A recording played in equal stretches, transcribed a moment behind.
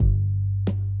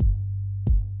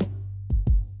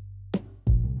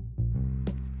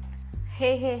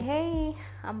Hey,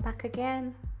 I'm back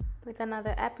again with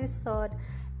another episode,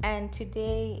 and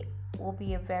today will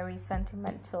be a very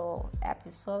sentimental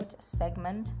episode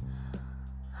segment.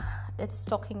 It's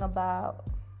talking about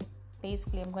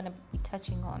basically, I'm going to be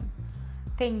touching on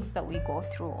things that we go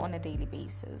through on a daily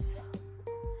basis.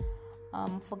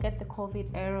 Forget the COVID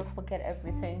era, forget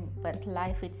everything, but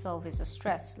life itself is a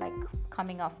stress, like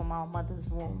coming out from our mother's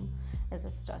womb is a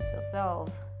stress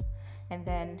itself. And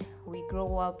then we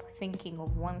grow up thinking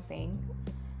of one thing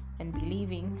and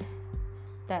believing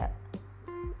that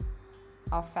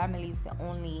our family is the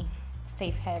only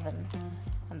safe haven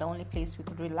and the only place we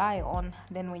could rely on.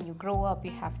 Then when you grow up,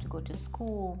 you have to go to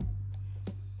school,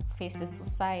 face the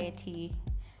society,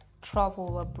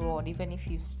 travel abroad. Even if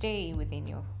you stay within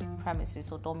your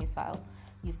premises or domicile,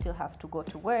 you still have to go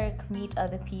to work, meet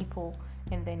other people,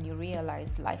 and then you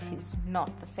realize life is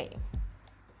not the same.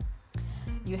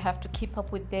 You have to keep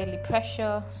up with daily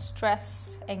pressure,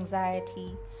 stress,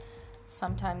 anxiety,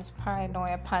 sometimes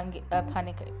paranoia,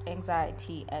 panic,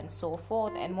 anxiety, and so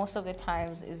forth. And most of the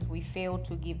times is we fail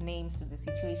to give names to the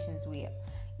situations we are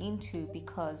into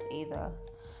because either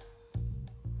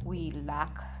we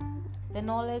lack the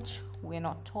knowledge, we're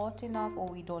not taught enough, or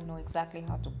we don't know exactly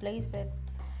how to place it.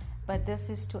 But this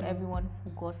is to everyone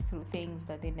who goes through things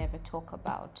that they never talk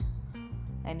about.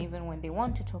 And even when they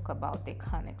want to talk about, they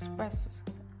can't express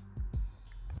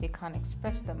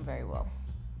them very well.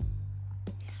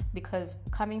 Because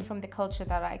coming from the culture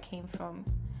that I came from,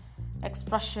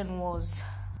 expression was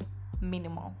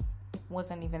minimal,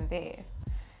 wasn't even there.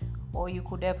 All you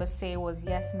could ever say was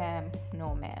yes ma'am,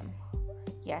 no ma'am,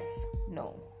 yes,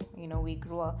 no. We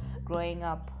growing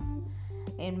up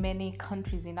in many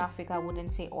countries in Africa. I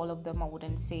wouldn't say all of them, I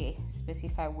wouldn't say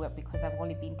specify where, because I've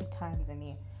only been to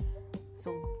Tanzania.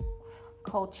 So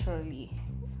culturally,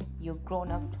 you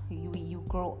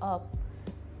grow up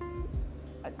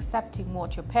accepting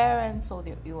what your parents or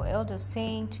your elders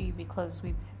saying to you, because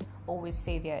we always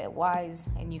say they're wise,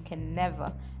 and you can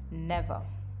never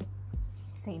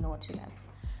say no to them.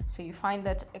 So you find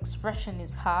that expression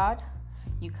is hard.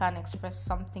 You can't express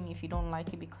something if you don't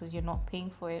like it because you're not paying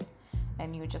for it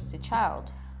and you're just a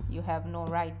child. You have no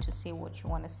right to say what you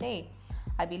want to say.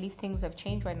 I believe things have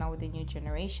changed right now with the new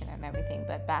generation and everything,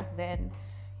 but back then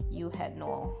you had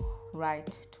no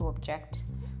right to object,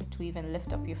 to even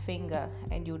lift up your finger,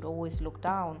 and you'd always look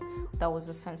down. That was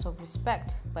a sense of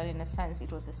respect, but in a sense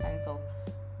it was a sense of,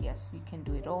 yes, you can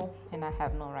do it all and I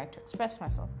have no right to express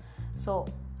myself. So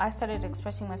I started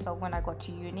expressing myself when I got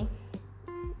to uni.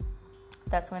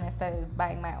 That's when I started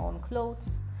buying my own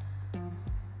clothes,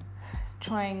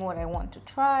 trying what I want to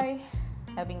try,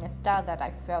 having a style that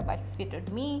I felt like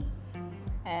fitted me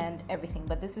and everything.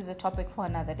 But this is a topic for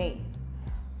another day.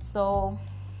 So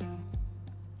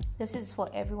this is for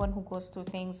everyone who goes through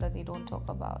things that they don't talk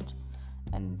about.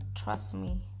 And trust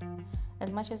me,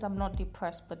 as much as I'm not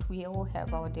depressed, but we all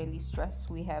have our daily stress.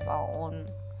 We have our own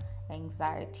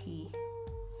anxiety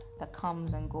that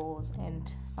comes and goes.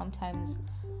 And sometimes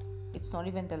it's not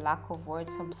even the lack of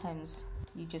words. Sometimes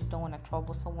you just don't want to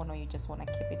trouble someone, or you just want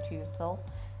to keep it to yourself,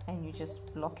 and you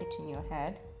just block it in your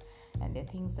head. And the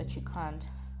things that you can't,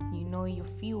 you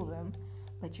feel them,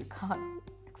 but you can't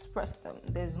express them.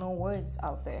 There's no words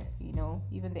out there,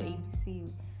 even the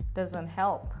ABC doesn't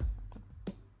help.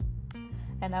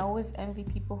 And I always envy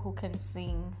people who can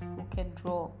sing, who can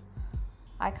draw.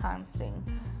 I can't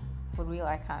sing. For real,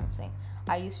 I can't sing.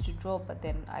 I used to draw, but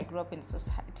then I grew up in a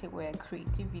society where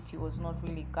creativity was not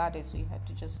really guarded, so you had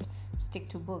to just stick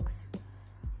to books.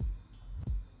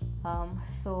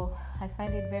 So I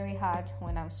find it very hard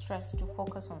when I'm stressed to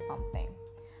focus on something.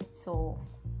 So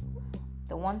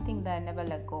the one thing that I never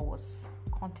let go was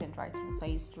content writing. So I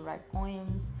used to write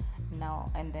poems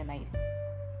and then I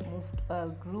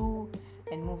grew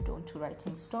and moved on to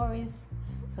writing stories.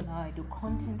 So now I do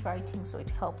content writing, so it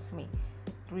helps me.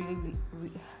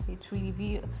 It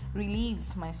really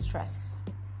relieves my stress.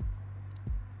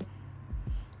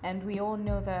 And we all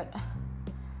know that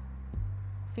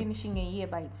finishing a year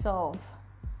by itself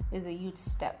is a huge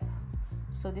step.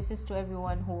 So this is to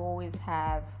everyone who always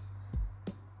have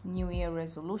New Year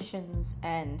resolutions,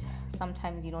 and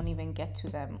sometimes you don't even get to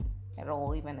them at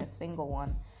all, even a single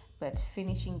one. But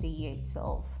finishing the year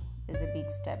itself is a big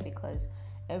step, because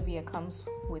every year comes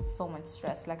with so much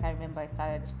stress. Like I remember I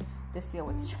started this year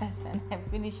with stress and I'm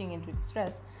finishing it with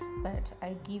stress, but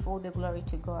I give all the glory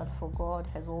to God, for God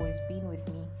has always been with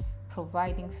me,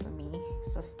 providing for me,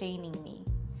 sustaining me.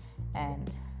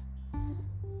 And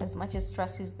as much as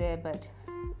stress is there, but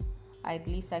at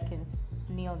least I can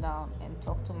kneel down and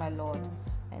talk to my Lord,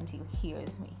 and He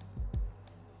hears me,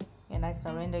 and I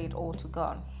surrender it all to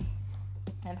God.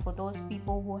 And for those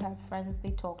people who have friends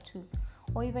they talk to,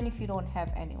 or even if you don't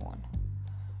have anyone,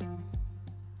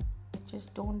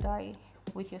 just don't die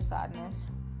with your sadness.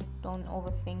 Don't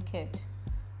overthink it,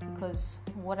 because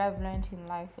what I've learned in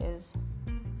life is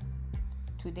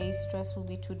today's stress will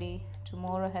be today.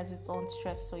 Tomorrow has its own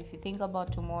stress. So if you think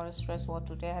about tomorrow's stress while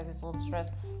today has its own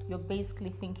stress, you're basically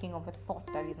thinking of a thought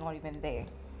that is not even there,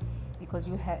 because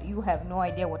you have no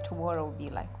idea what tomorrow will be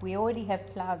like. We already have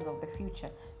plans of the future,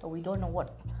 but we don't know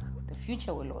what the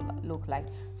future will look like.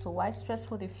 So why stress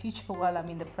for the future while I'm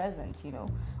in the present?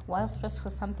 Why stress for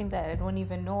something that I don't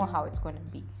even know how it's going to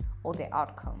be or the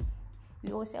outcome?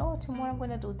 We always say, oh, tomorrow I'm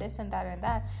going to do this and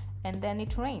that, and then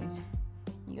it rains.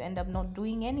 You end up not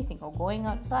doing anything or going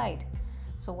outside.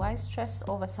 So why stress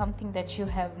over something that you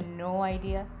have no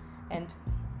idea? And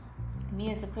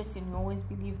me as a Christian, you always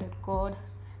believe that God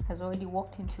has already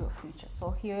walked into your future.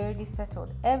 So he already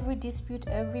settled every dispute,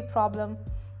 every problem,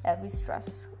 every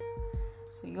stress.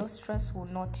 So your stress will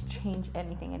not change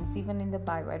anything. And it's even in the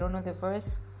Bible. I don't know the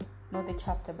verse, not the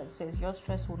chapter, but it says your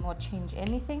stress will not change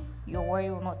anything. Your worry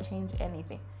will not change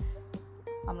anything.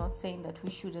 I'm not saying that we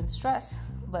shouldn't stress,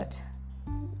 but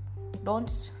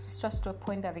don't stress to a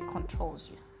point that it controls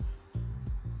you.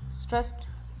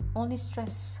 Only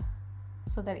stress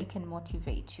so that it can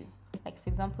motivate you. Like, for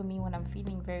example, me, when I'm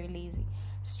feeling very lazy,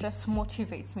 stress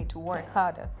motivates me to work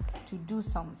harder, to do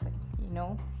something,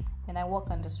 and I work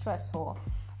under stress. So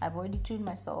I've already told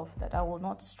myself that I will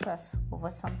not stress over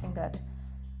something that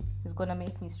is going to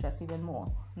make me stress even more.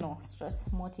 No, stress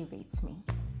motivates me.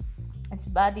 It's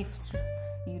bad if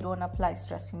you don't apply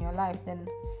stress in your life. Then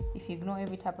if you ignore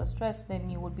every type of stress, then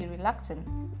you would be reluctant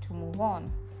to move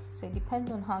on. So it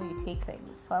depends on how you take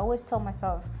things. So I always tell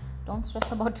myself, don't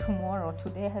stress about tomorrow.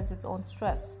 Today has its own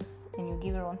stress, and you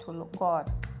give it on to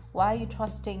God. Why are you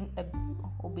trusting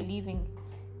or believing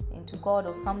into God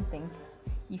or something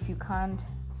if you can't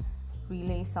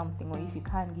relay something, or if you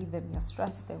can't give them your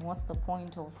stress? Then what's the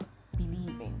point of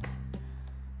believing?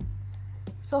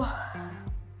 So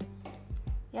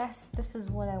yes, this is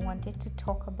what I wanted to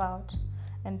talk about.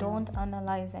 And don't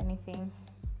analyze anything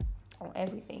or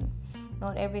everything.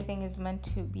 Not everything is meant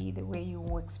to be the way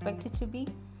you expect it to be,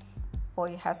 or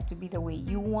it has to be the way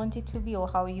you want it to be, or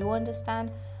how you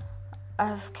understand.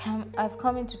 I've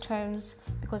come into terms,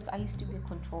 because I used to be a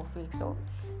control freak, so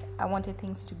I wanted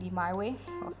things to be my way.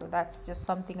 Also, that's just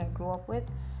something I grew up with.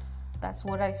 That's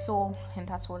what I saw, and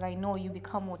that's what I know. You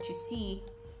become what you see.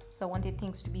 So I wanted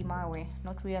things to be my way,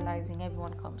 not realizing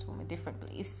everyone comes from a different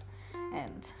place,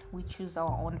 and we choose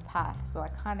our own path. So I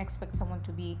can't expect someone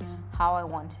to be how I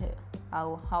want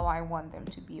them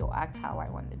to be, or act how I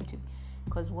want them to be,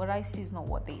 because what I see is not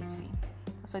what they see.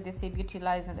 So they say beauty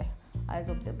lies in the eyes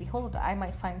of the beholder. I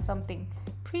might find something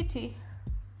pretty,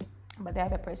 but the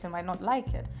other person might not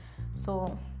like it.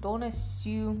 So don't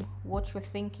assume what you're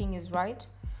thinking is right.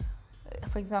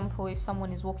 For example, if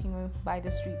someone is walking by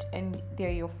the street and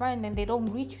they're your friend and they don't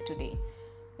greet you today,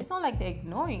 it's not like they're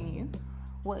ignoring you.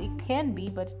 Well, it can be,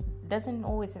 but it doesn't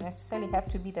always necessarily have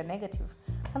to be the negative.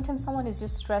 Sometimes someone is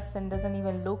just stressed and doesn't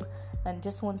even look and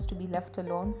just wants to be left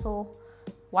alone. So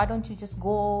why don't you just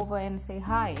go over and say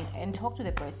hi and talk to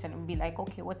the person and be like,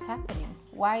 okay, what's happening?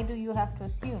 Why do you have to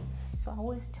assume? So I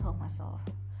always tell myself,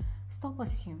 stop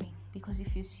assuming, because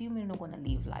if you assume, you're not going to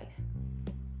live life.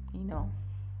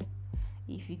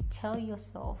 If you tell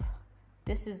yourself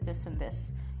this is this and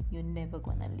this, you're never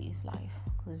going to live life,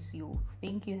 because you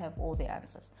think you have all the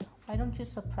answers. Why don't you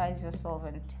surprise yourself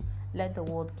and let the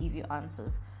world give you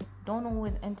answers? Don't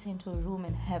always enter into a room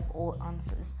and have all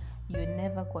answers. You're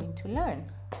never going to learn.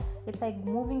 It's like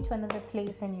moving to another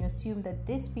place and you assume that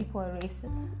these people are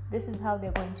racist. This is how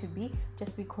they're going to be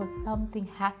just because something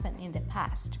happened in the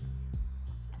past.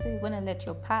 So you're going to let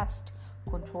your past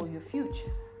control your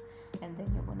future. And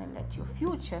then you're going to let your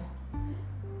future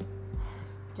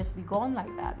just be gone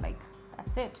like that. Like,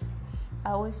 that's it.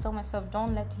 I always tell myself,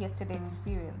 don't let yesterday's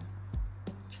experience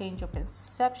change your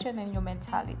perception and your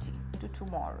mentality to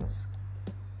tomorrow's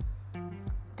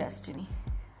destiny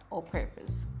or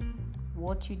purpose.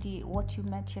 What you did, what you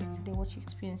met yesterday, what you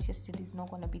experienced yesterday is not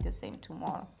going to be the same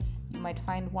tomorrow. You might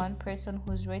find one person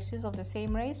who's racist of the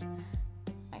same race,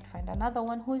 might find another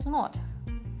one who is not,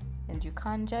 and you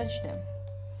can't judge them.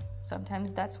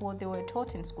 Sometimes that's what they were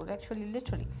taught in school. Actually,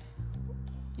 literally,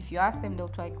 if you ask them, they'll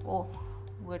be like, oh,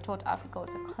 we're taught Africa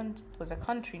was a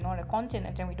country, not a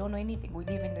continent, and we don't know anything. We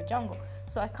live in the jungle.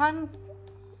 So I can't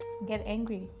get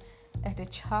angry at a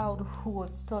child who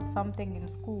was taught something in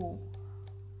school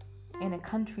in a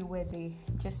country where they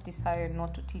just decided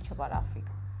not to teach about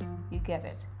Africa. You get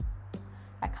it?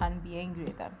 I can't be angry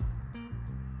at them.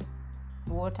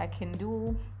 what I can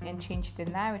do and change the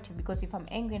narrative. Because if I'm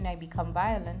angry and I become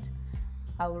violent,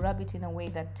 I will rub it in a way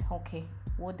that, okay,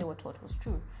 what they were taught was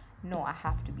true. No, I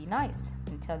have to be nice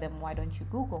and tell them, why don't you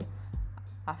Google?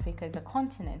 Africa is a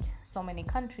continent. So many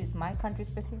countries. My country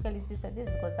specifically is this and this,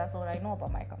 because that's all I know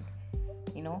about my country.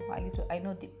 I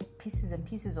know the pieces and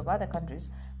pieces of other countries,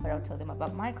 but I'll tell them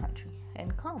about my country.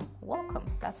 And come, welcome.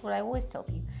 That's what I always tell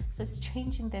people. So it's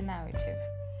changing the narrative.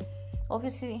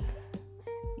 Obviously,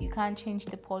 you can't change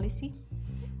the policy.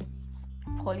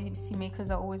 Policy makers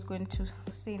are always going to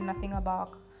say nothing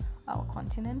about our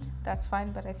continent. That's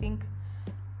fine, but I think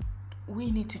we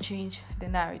need to change the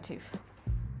narrative.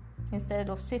 Instead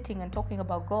of sitting and talking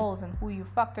about goals and who you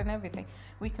fucked and everything,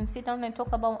 we can sit down and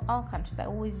talk about our countries. I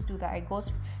always do that. I go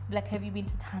to, like, have you been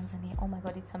to Tanzania? Oh my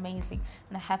God, it's amazing.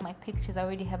 And I have my pictures. I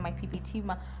already have my PPT.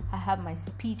 I have my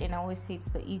speech, and I always say it's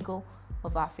the eagle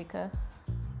of Africa.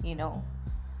 We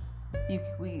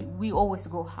always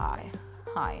go high.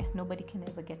 Nobody can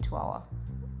ever get to our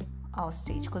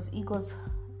stage, because eagles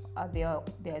they're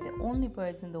the only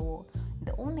birds in the world,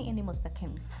 the only animals that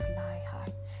can fly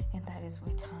high, and that is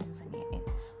where Tanzania is.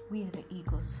 We are the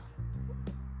eagles.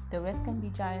 The rest can be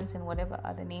giants and whatever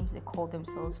other names they call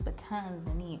themselves, but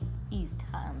Tanzania is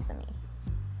Tanzania.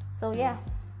 So yeah,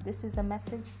 this is a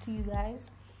message to you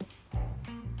guys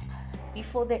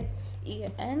before the year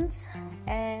ends,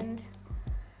 and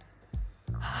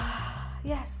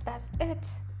yes, that's it.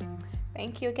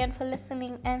 Thank you again for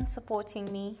listening and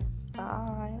supporting me.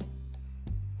 Bye.